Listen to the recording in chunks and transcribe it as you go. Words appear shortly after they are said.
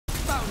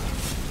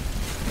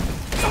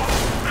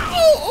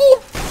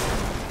No!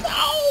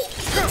 No!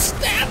 The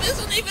staff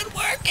isn't even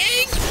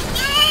working!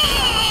 No!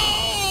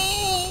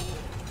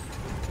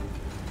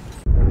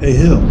 Hey,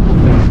 Hill.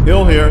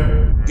 Hill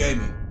here.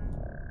 Gaming.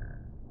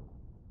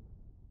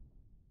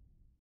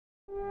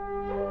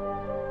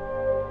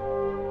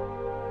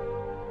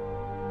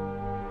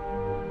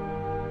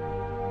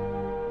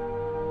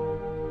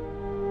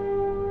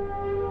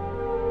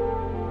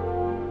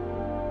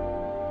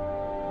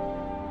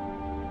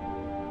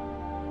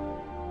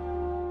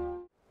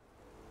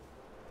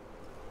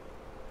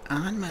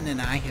 Anman and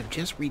I have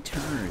just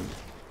returned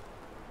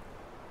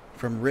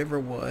from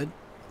Riverwood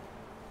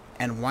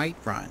and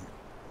Whiterun,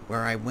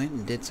 where I went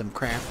and did some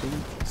crafting,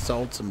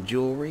 sold some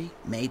jewelry,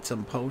 made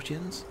some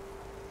potions.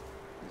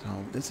 So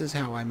this is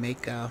how I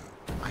make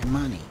my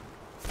money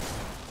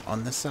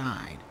on the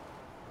side,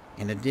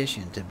 in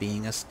addition to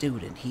being a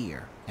student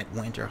here at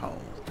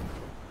Winterhold.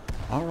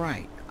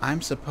 Alright,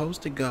 I'm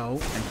supposed to go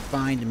and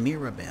find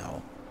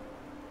Mirabelle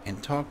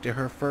and talk to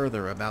her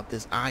further about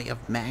this Eye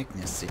of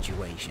Magnus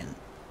situation.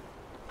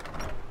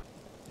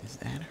 Is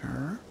that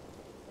her?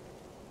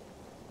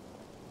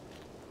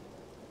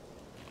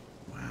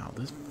 Wow,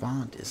 this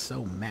font is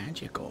so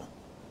magical.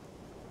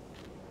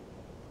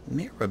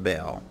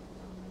 Mirabelle,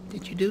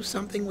 did you do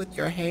something with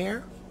your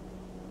hair?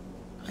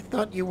 I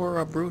thought you were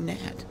a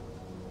brunette.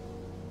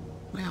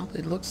 Well,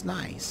 it looks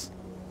nice.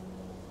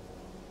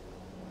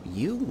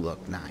 You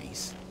look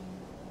nice.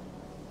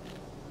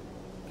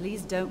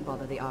 Please don't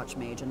bother the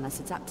Archmage unless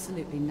it's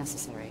absolutely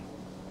necessary.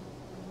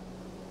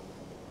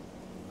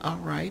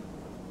 Alright,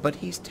 but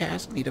he's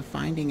tasked me to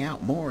finding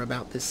out more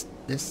about this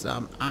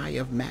Eye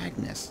of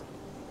Magnus.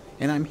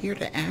 And I'm here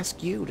to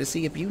ask you to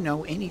see if you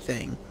know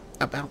anything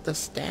about the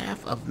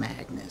Staff of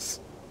Magnus.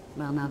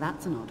 Well, now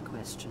that's an odd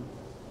question.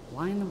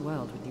 Why in the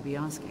world would you be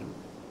asking?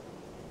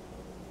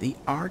 The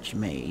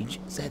Archmage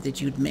said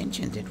that you'd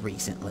mentioned it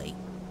recently.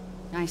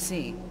 I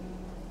see.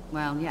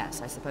 Well,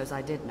 yes, I suppose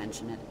I did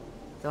mention it,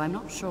 though I'm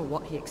not sure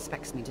what he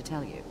expects me to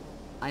tell you.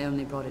 I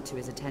only brought it to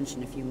his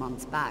attention a few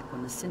months back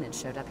when the Synod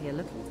showed up here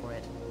looking for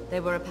it.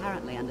 They were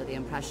apparently under the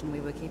impression we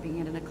were keeping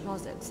it in a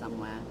closet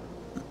somewhere.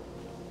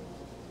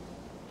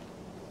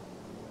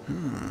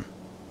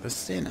 The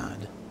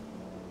Synod.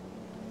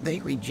 They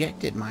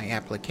rejected my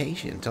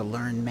application to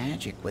learn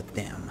magic with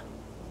them.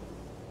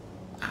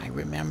 I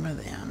remember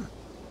them.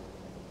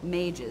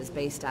 Mages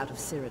based out of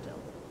Cyrodiil.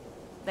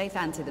 They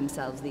fancy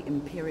themselves the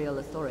Imperial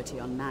authority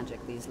on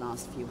magic these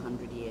last few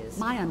hundred years.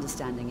 My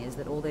understanding is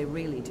that all they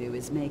really do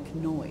is make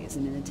noise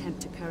in an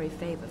attempt to curry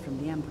favor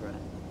from the Emperor.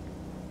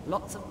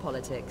 Lots of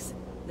politics,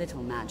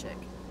 little magic.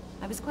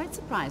 I was quite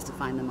surprised to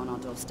find them on our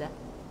doorstep.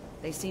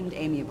 They seemed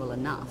amiable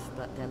enough,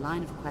 but their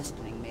line of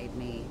questioning made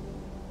me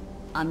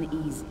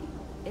uneasy.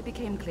 It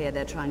became clear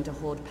they're trying to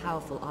hoard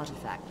powerful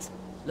artifacts,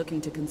 looking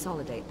to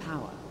consolidate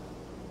power.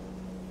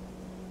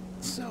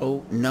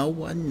 So, no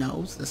one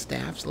knows the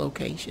staff's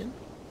location?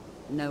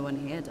 No one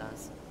here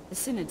does. The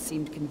Synod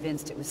seemed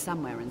convinced it was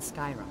somewhere in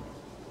Skyrim.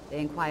 They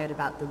inquired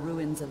about the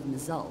ruins of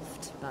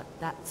Mzulft, but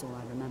that's all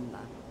I remember.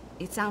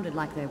 It sounded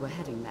like they were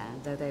heading there,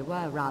 though they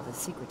were rather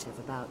secretive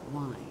about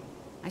why.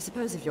 I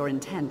suppose if you're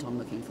intent on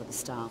looking for the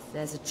staff,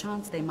 there's a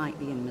chance they might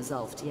be in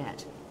Mzulft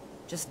yet.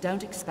 Just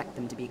don't expect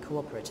them to be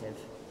cooperative.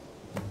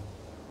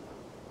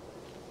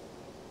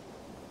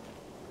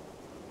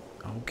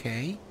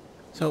 Okay.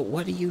 So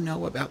what do you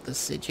know about the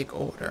Psijic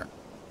Order?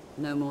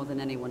 No more than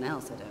anyone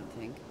else, I don't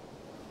think.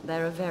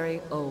 They're a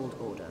very old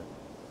order.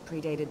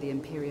 Predated the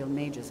Imperial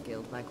Mages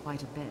Guild by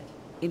quite a bit.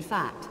 In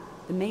fact,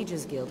 the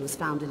Mages Guild was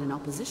founded in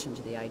opposition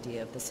to the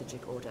idea of the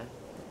Psijic Order,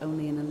 that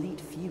only an elite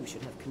few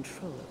should have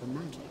control over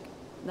magic.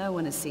 No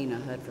one has seen or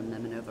heard from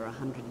them in over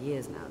 100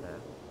 years now,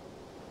 though.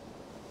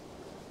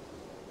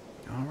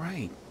 All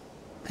right.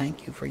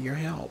 Thank you for your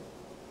help.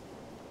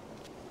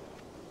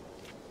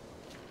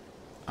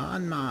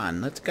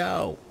 Anman, let's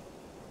go.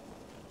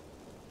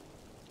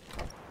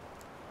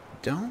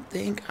 Don't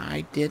think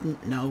I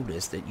didn't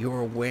notice that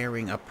you're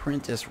wearing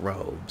apprentice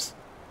robes.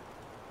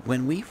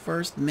 When we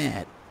first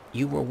met,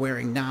 you were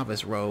wearing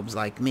novice robes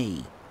like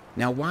me.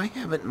 Now, why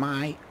haven't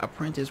my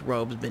apprentice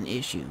robes been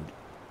issued?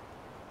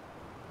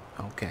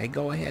 Okay,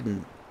 go ahead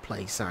and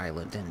play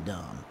silent and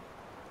dumb.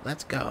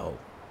 Let's go.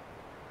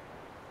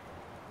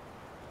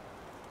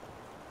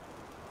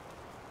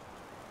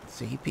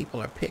 See,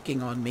 people are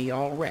picking on me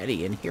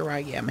already, and here I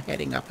am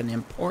heading up an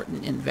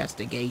important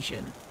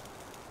investigation.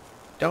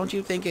 Don't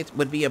you think it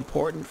would be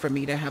important for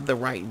me to have the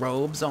right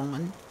robes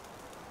on?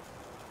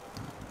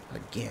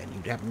 Again,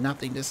 you'd have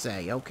nothing to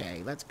say.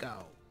 Okay, let's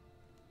go.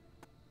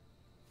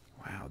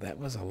 Wow, that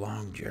was a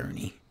long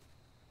journey.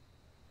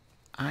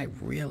 I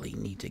really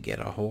need to get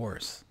a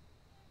horse.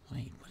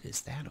 Wait, what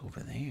is that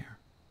over there?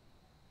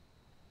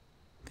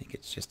 I think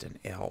it's just an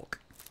elk.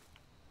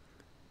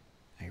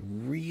 I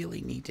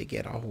really need to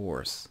get a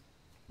horse.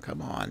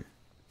 Come on.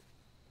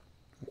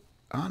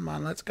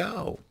 Anman, let's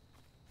go.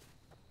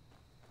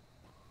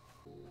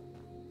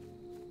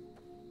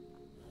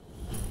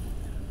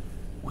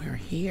 We're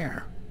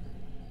here.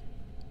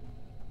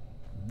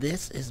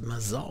 This is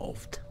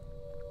Mzulft.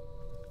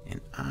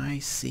 And I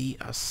see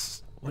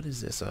what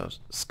is this, a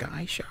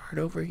sky shard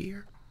over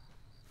here?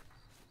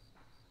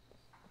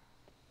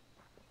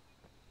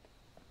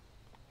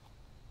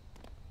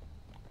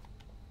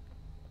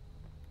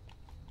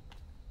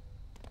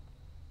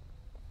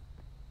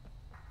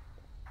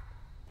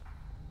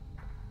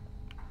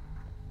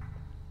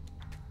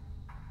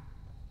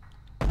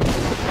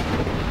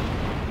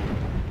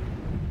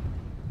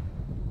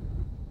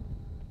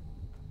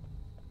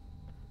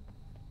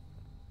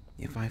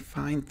 If I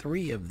find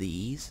 3 of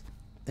these,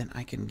 then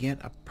I can get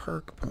a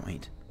perk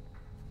point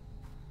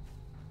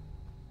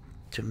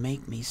to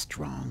make me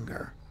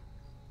stronger.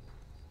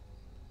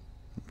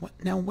 What?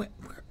 Now, where?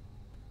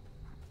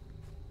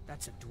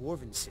 That's a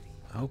dwarven city.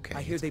 Okay.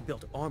 I hear they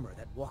built armor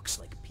that walks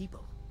like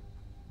people.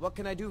 What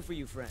can I do for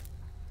you, friend?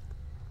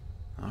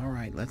 All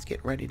right, let's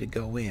get ready to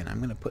go in. I'm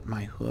going to put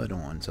my hood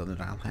on so that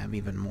I'll have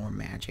even more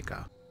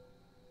magicka.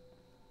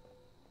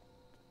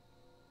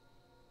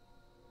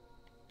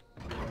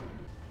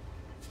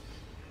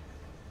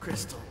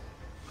 Crystal.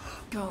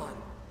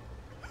 Gone.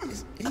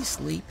 Is he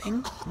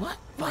sleeping? What?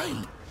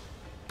 Wait.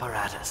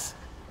 Paratus.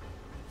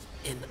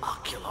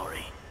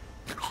 Inoculary.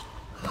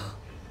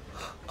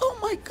 Oh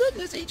my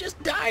goodness, he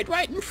just died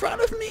right in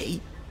front of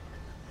me.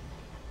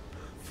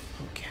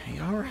 Okay,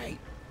 all right.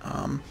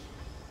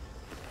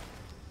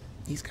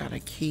 He's got a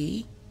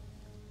key.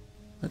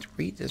 Let's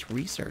read this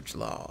research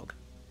log.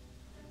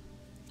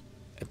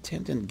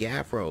 Attendant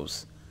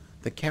Gavros.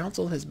 The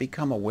Council has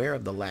become aware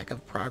of the lack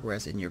of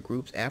progress in your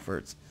group's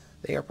efforts.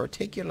 They are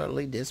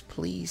particularly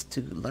displeased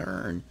to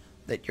learn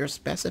that your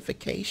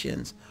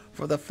specifications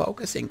for the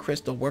focusing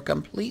crystal were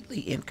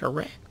completely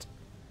incorrect.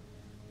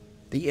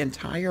 The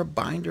entire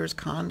Binders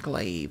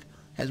Conclave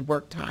has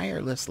worked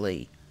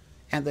tirelessly,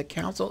 and the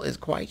Council is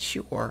quite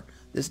sure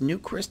this new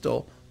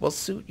crystal will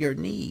suit your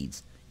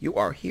needs. You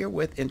are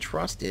herewith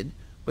entrusted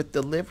with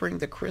delivering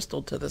the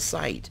crystal to the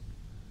site.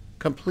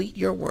 Complete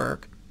your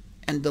work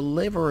and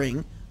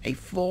delivering a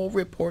full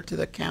report to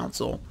the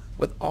Council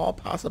with all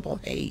possible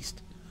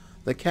haste.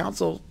 The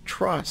Council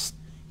trusts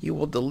you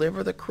will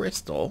deliver the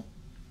crystal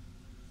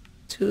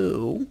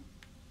to...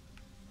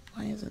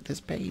 Why isn't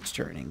this page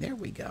turning? There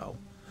we go.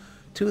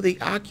 To the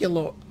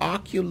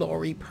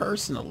oculary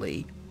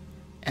personally,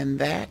 and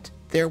that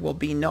there will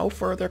be no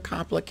further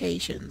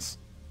complications.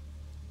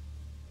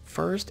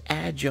 First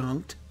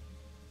Adjunct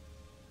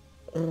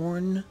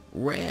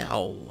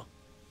Ornrel.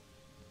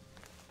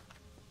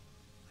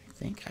 I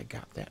think I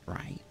got that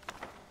right.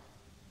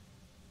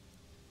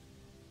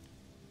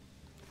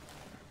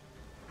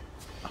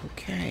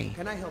 Okay.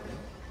 Can I help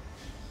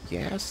you?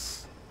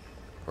 Yes.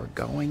 We're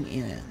going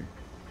in.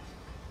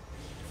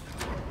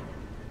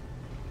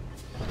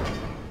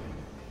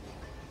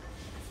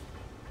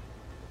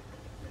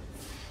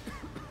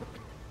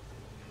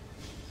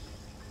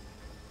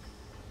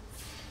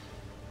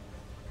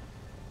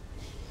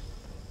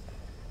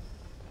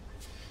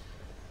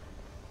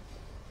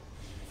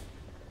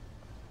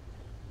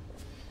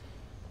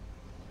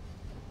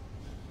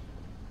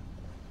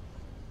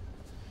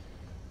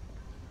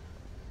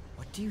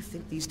 What do you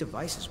think these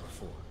devices were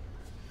for?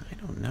 I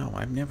don't know.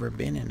 I've never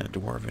been in a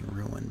dwarven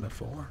ruin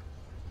before.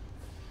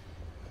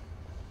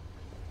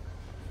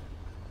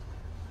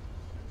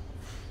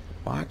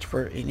 Watch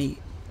for any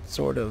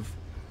sort of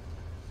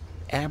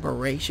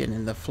aberration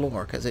in the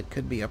floor, because it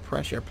could be a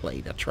pressure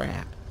plate, a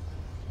trap.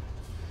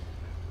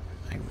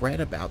 I read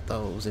about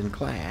those in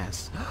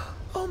class.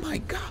 Oh my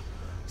god!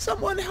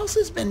 Someone else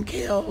has been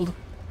killed!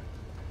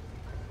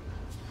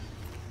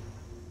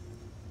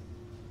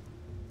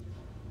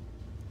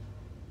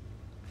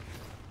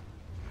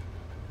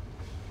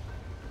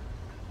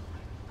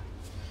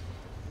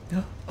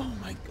 Oh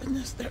my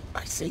goodness,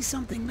 I see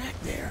something back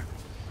there.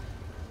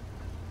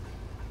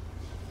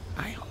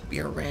 I hope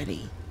you're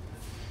ready.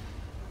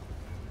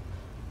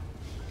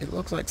 It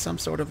looks like some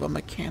sort of a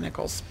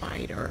mechanical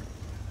spider.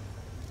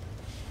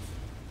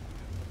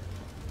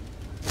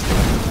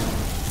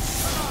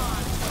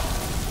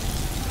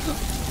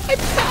 My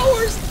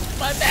powers!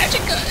 My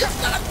magicka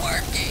is not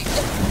working!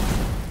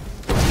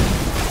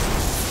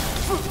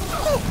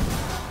 Oh.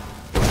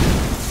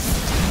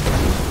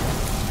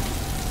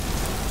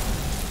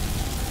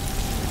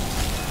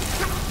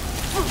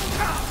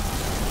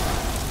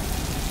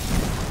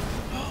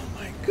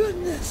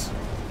 Goodness.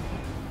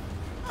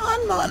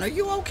 Anman, are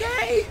you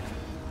okay?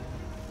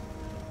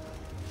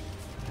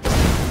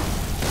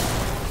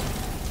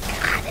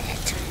 Got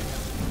it.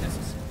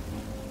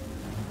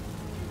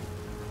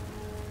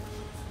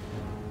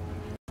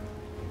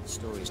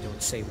 Stories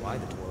don't say why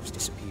the dwarves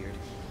disappeared.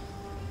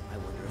 I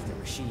wonder if their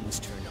machines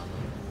turned on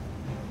them.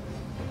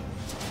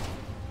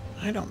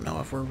 I don't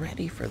know if we're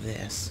ready for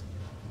this.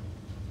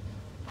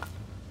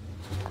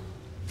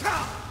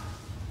 Let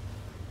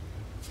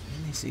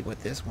me see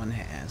what this one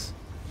has.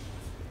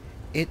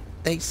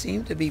 They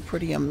seem to be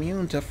pretty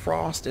immune to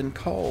frost and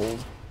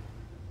cold.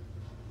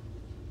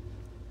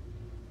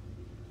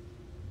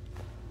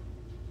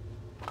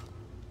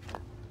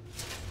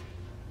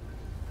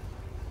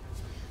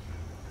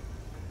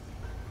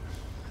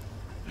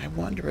 I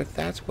wonder wonder if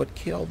that's what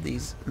killed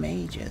these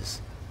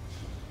mages.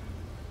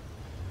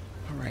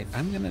 Alright,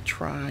 I'm gonna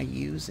try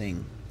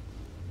using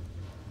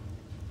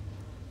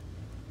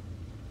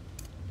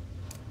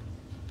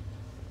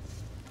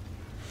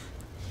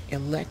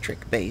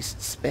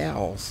electric-based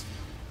spells.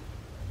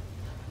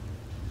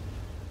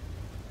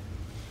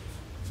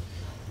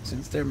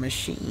 Since they're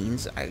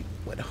machines, I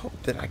would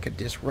hope that I could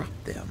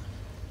disrupt them.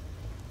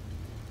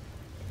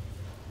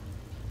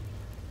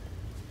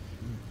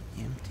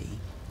 Empty.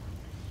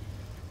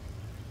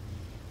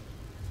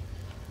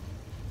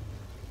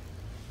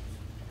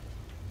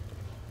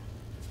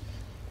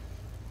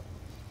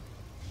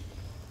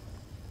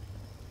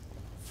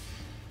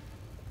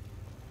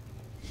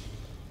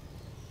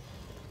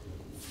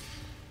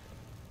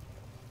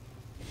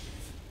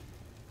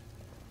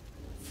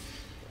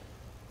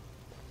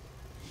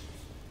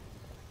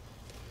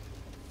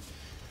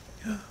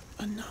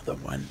 Another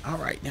one.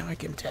 Alright, now I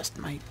can test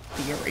my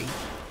theory.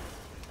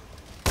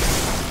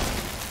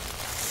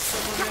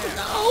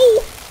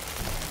 No!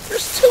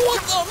 There's two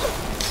of them!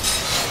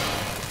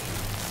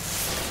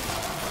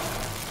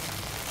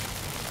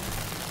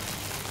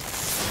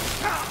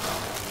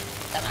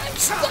 And I'm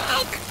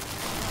stuck!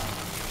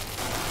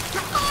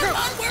 Come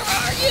on, where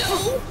are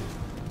you?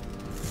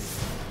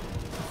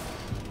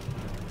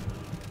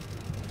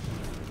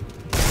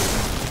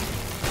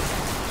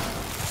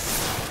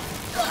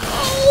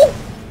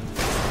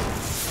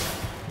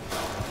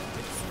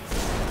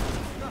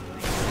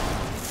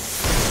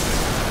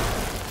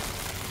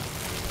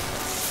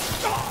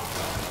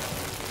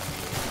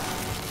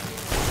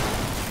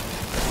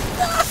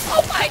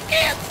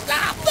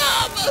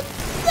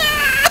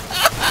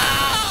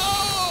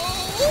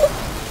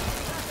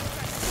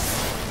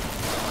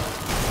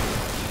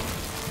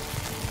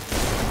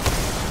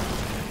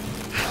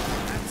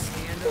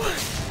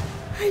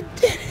 I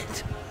did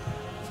it!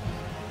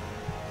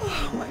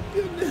 Oh my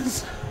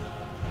goodness.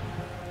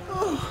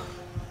 Oh.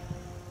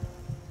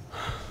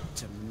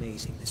 It's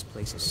amazing this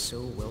place is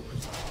so well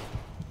protected.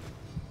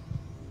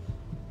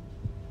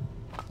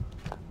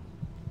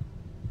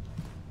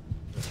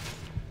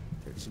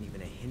 There isn't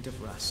even a hint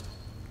of rust.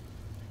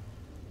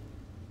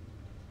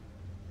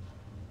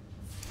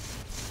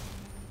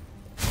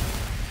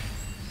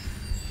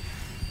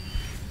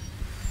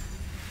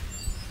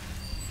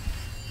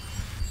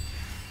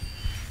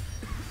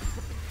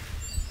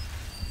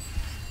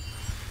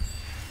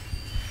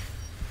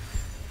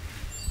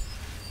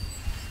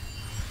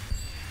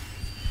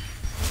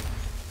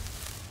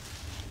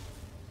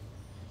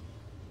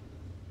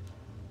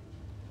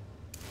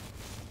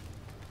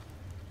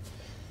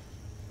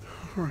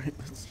 Alright,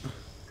 let's...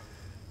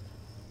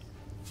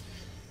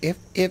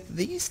 If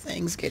these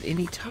things get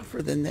any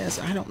tougher than this,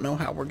 I don't know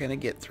how we're gonna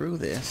get through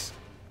this.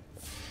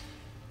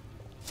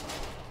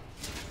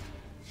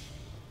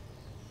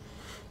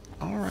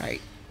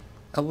 Alright.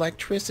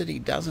 Electricity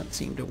doesn't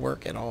seem to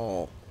work at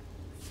all.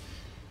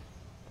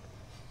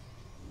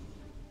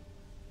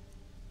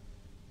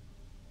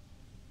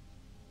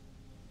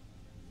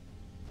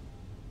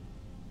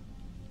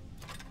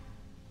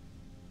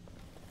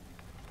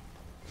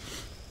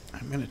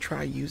 I'm going to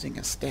try using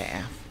a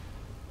staff.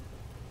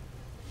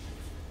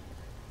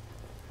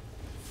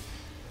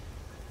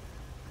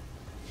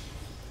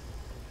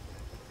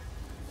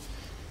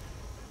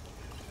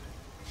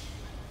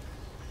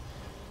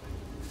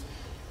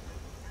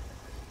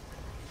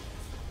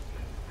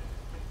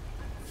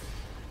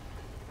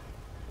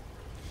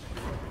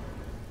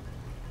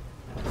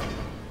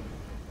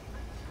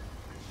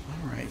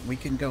 Alright, we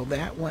can go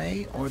that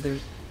way, or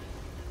there's...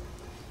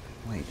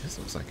 Wait, this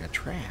looks like a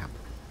trap.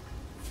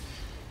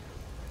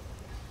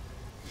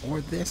 Or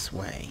this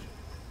way.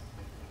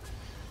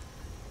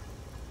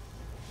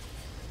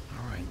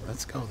 Alright,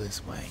 let's go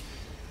this way.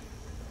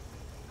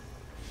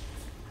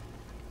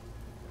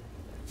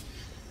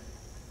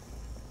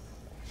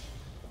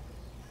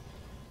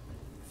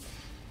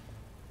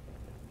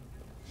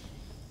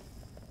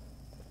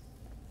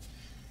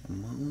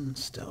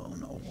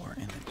 Moonstone ore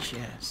in a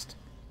chest.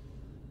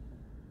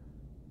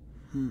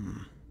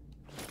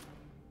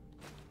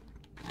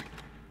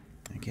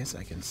 I guess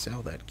I can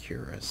sell that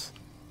Curus.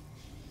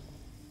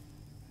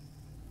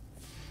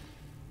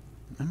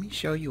 Let me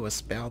show you a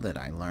spell that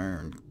I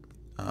learned.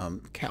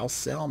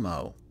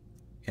 Calcelmo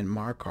in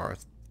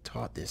Markarth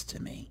taught this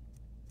to me.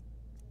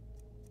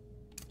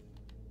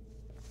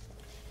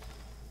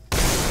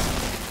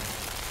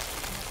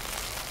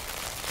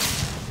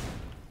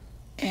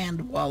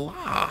 And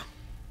voila!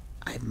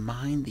 I've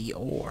mined the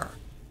ore.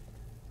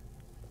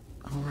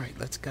 Alright,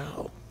 let's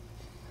go.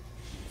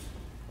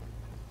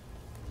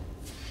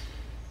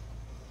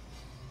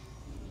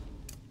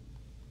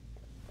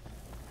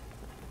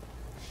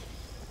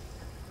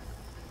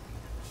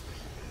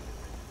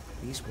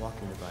 These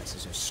walking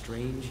devices are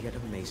strange yet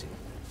amazing.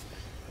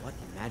 What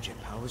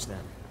magic powers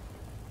them?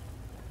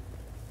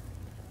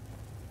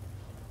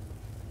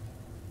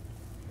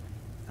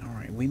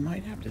 Alright, we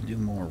might have to do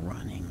more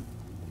running.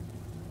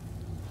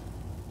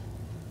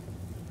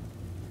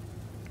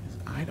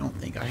 I don't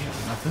think I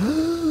have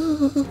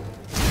enough.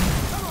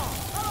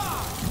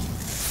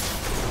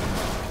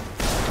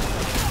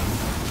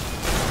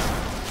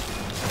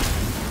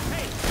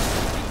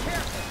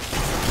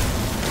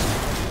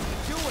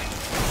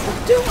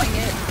 doing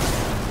it!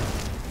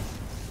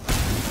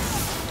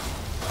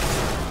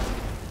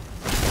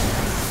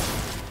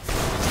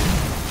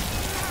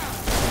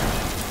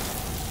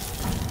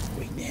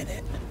 We did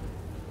it.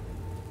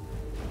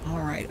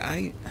 Alright, oh,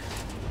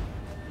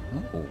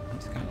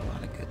 he's got a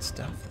lot of good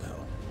stuff,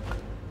 though.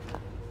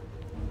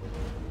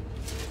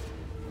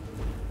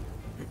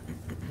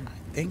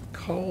 I think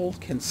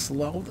cold can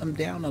slow them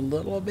down a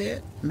little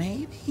bit,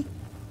 maybe?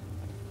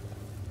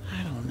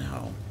 I don't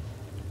know.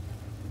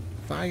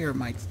 Fire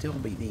might still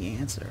be the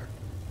answer.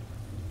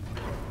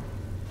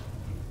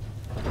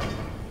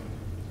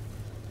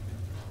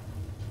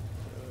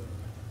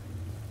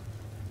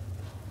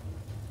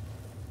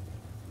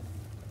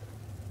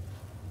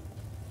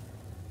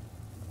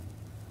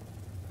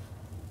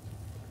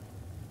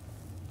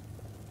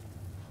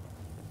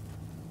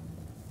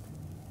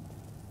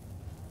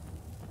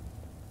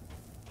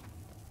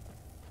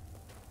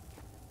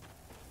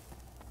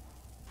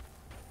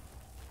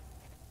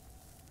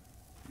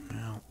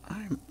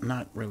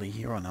 Not really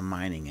here on a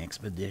mining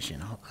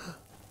expedition.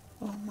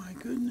 Oh my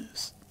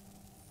goodness.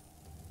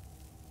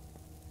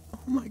 Oh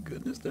my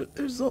goodness,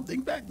 there's something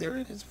back there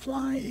and it's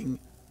flying.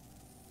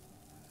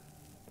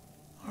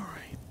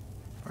 Alright,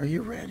 are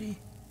you ready?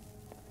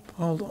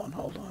 Hold on.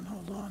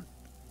 Alright.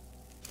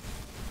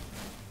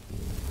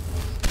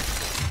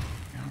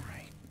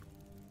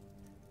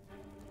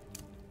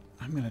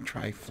 I'm gonna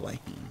try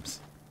flames.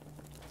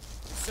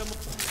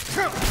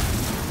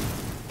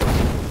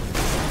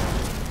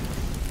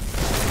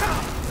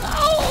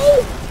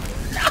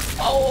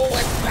 No,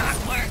 it's not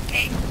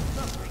working.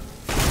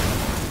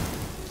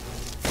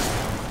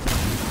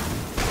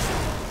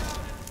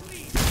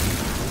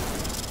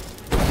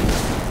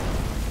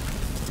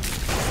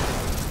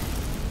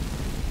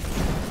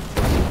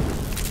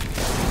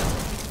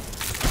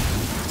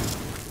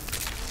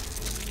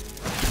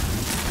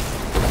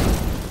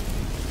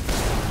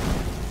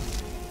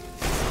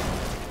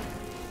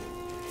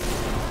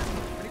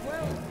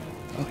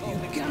 Oh,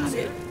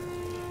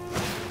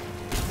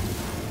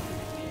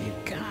 you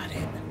got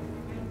it.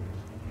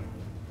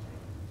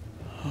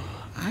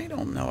 I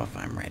don't know if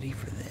I'm ready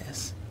for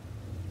this.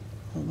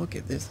 Oh, look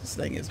at this. This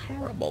thing is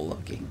horrible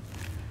looking.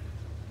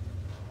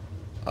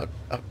 A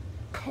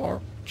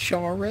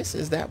Chaurus?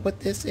 Is that what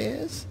this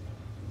is?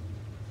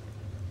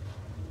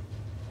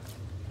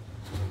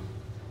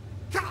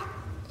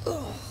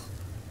 Ugh.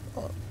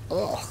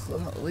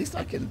 At least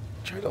I can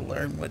try to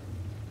learn what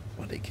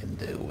it can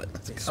do.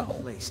 Let's This go.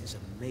 place is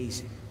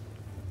amazing.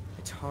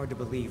 It's hard to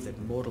believe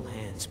that mortal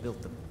hands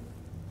built them.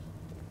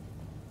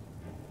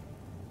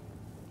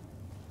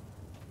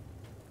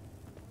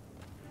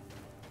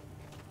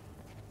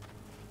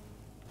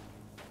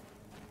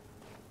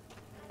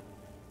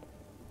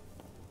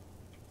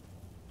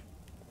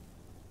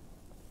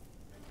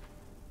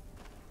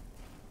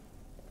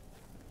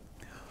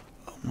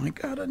 Oh my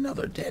god,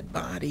 another dead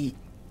body.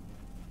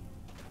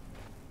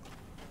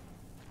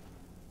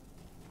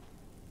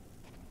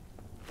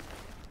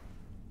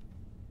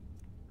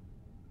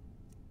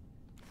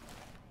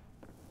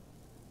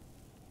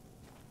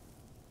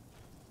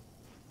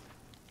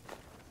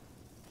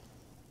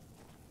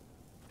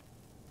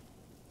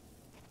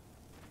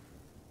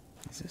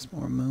 Is this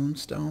more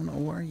moonstone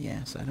ore?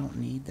 Yes, I don't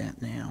need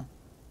that now.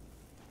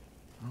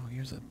 Oh,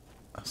 here's a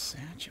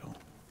satchel.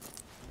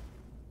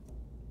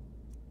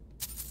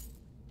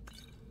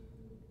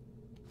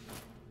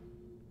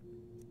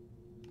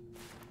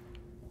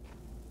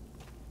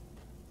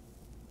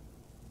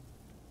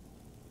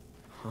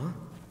 Huh?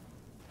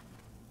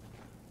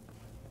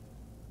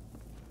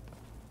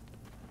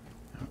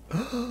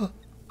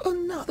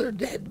 Another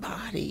dead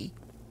body.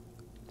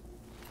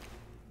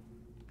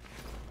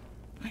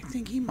 I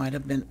think he might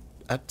have been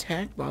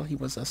attacked while he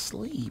was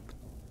asleep.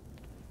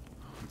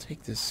 I'll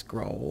take this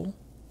scroll.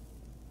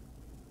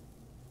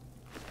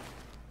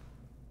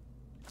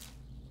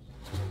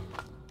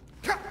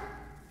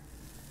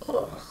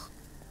 Ugh.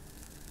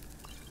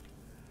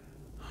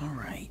 All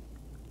right.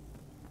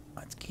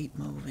 Let's keep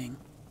moving.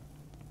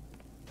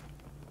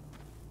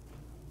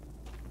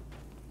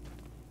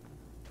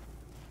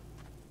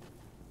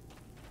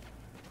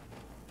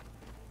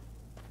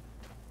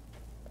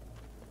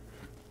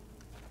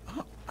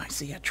 I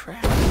see a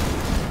trap.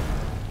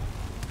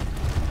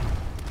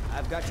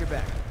 I've got your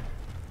back.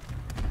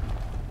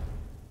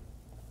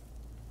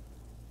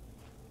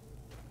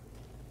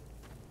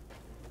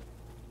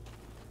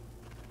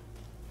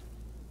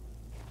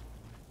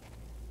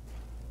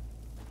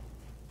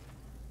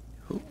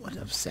 Who would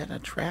have set a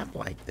trap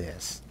like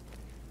this?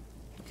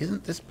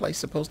 Isn't this place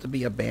supposed to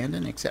be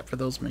abandoned except for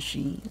those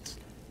machines?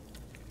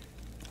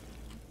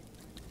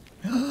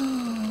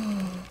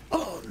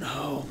 Oh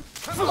no.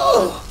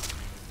 Oh.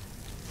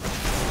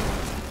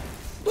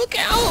 Look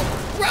out!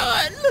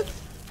 Run!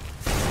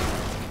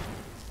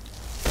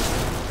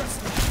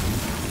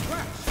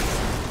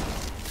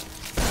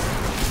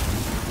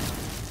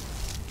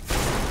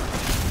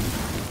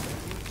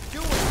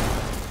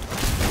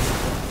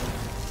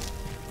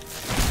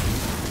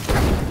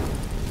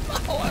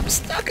 Oh, I'm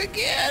stuck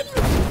again!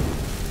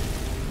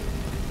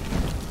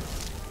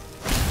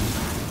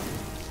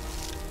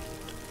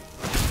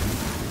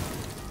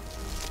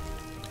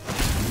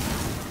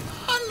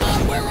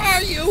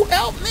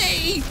 help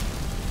me!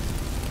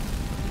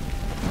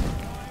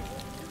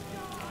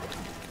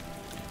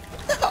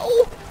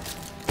 No!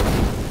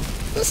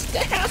 The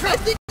staff, I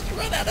think, it's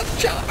run out of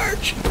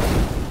charge.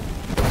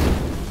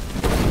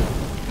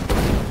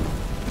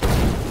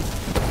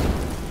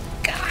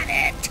 Got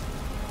it!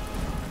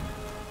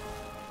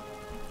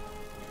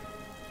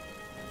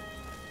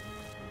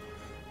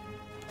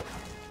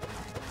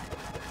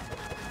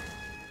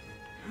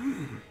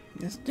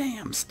 This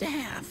damn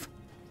staff.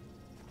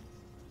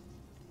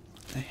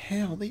 What the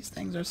hell? These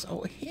things are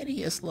so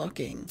hideous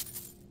looking.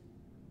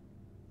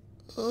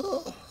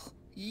 Ugh.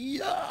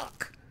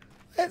 Yuck.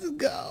 Let's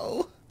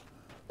go.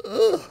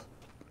 Ugh.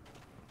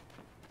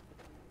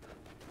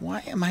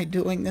 Why am I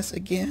doing this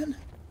again?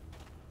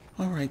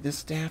 Alright, this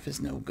staff is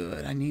no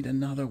good. I need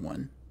another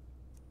one.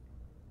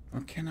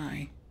 Or can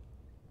I?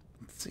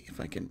 Let's see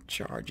if I can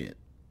charge it.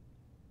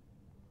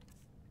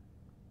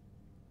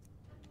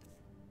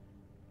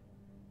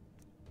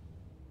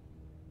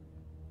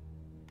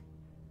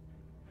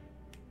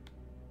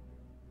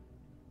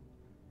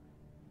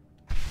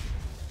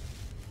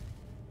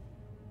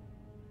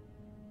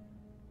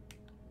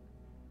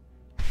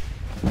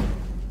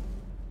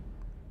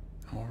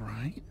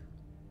 Alright.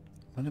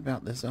 What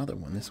about this other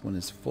one? This one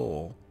is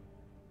full.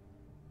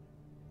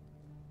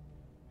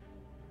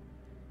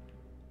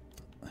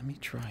 Let me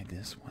try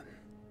this one.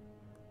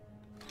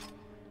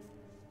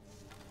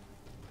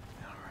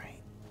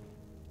 Alright.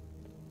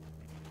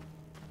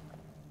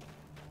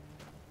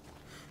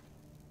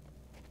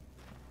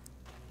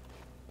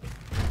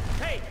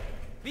 Hey!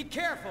 Be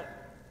careful!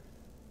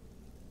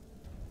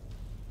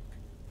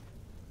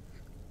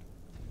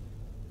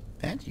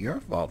 That's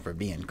your fault for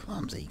being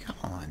clumsy. Come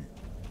on.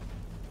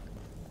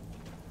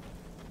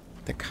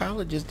 The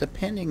college is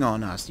depending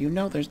on us. You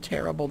know there's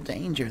terrible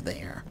danger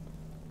there.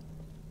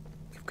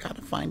 We've got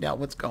to find out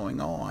what's going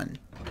on.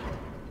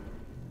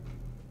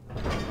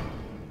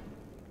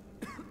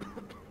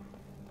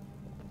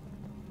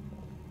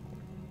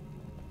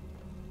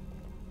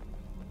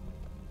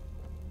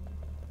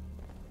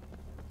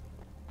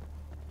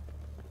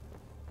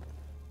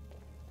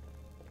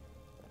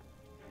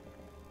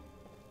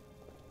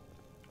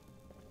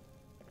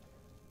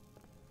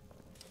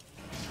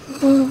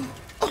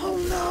 Oh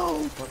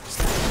no! What was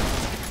that?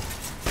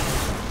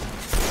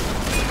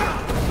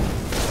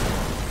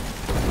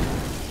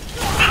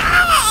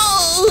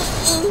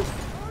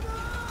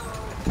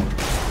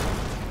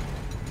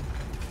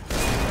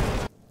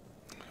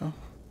 Oh,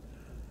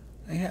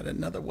 I had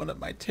another one of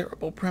my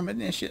terrible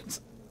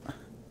premonitions.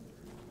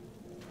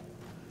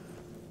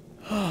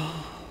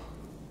 Oh,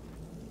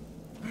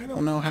 I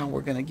don't know how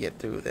we're gonna get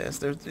through this.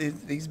 There's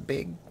these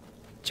big,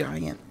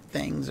 giant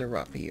things are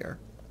up here.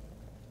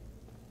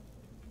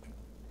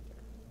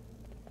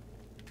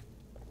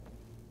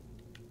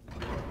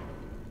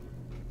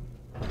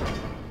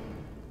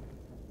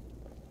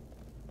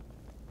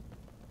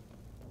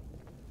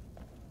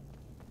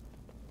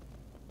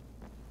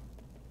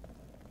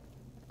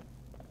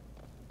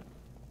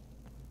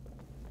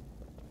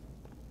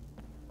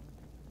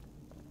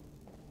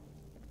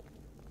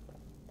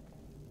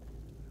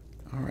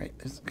 Alright,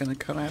 this is gonna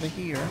come out of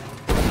here. Someone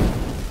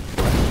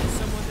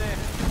there.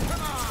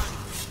 Come on!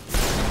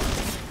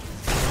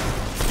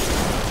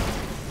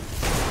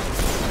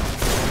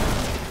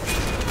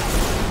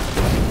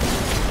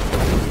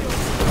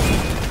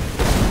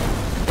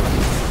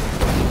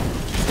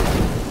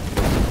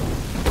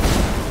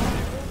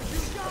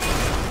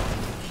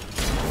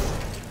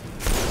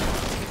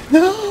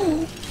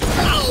 No!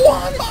 No!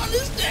 Armand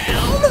is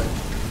down!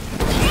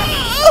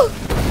 No!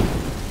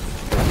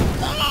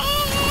 No!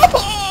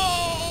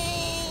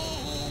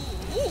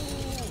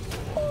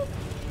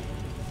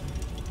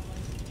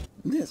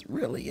 This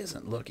really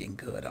isn't looking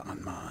good,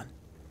 Armand.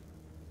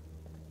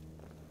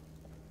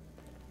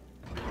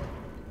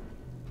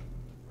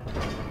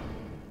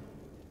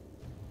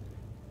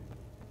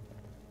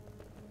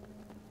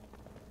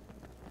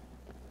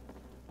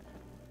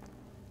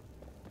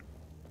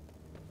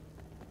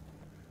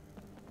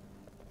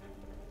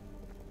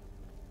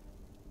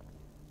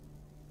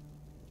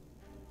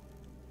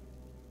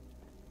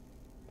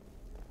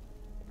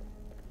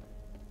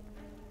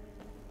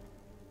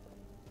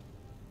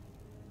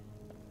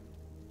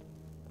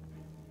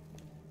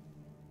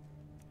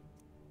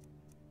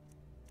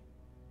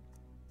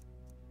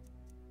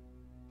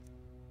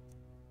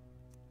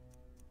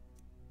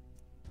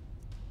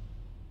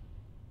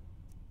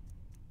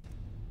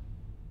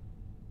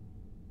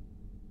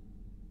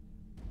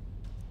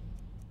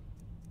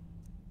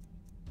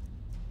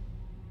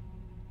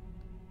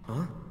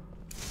 Huh?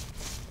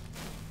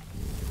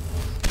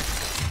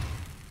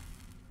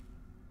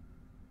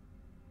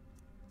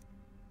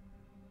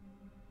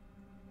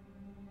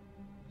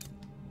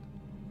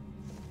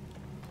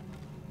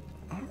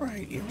 All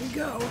right, here we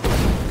go.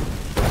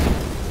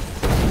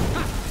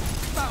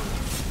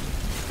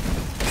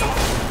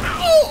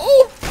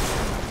 Oh!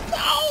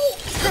 No!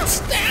 The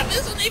staff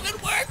isn't even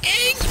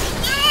working!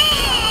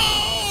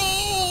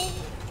 No!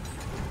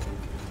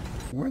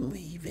 We're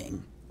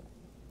leaving.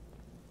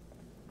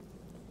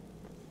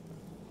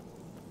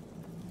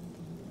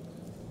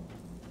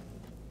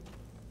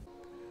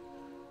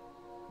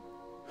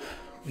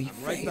 We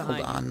I'm right failed,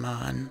 behind you.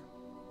 Anman.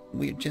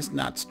 We're just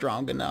not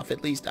strong enough.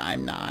 At least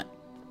I'm not.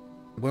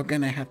 We're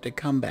gonna have to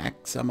come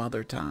back some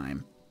other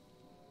time.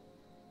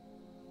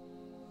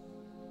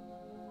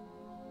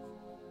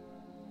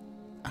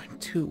 I'm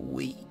too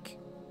weak.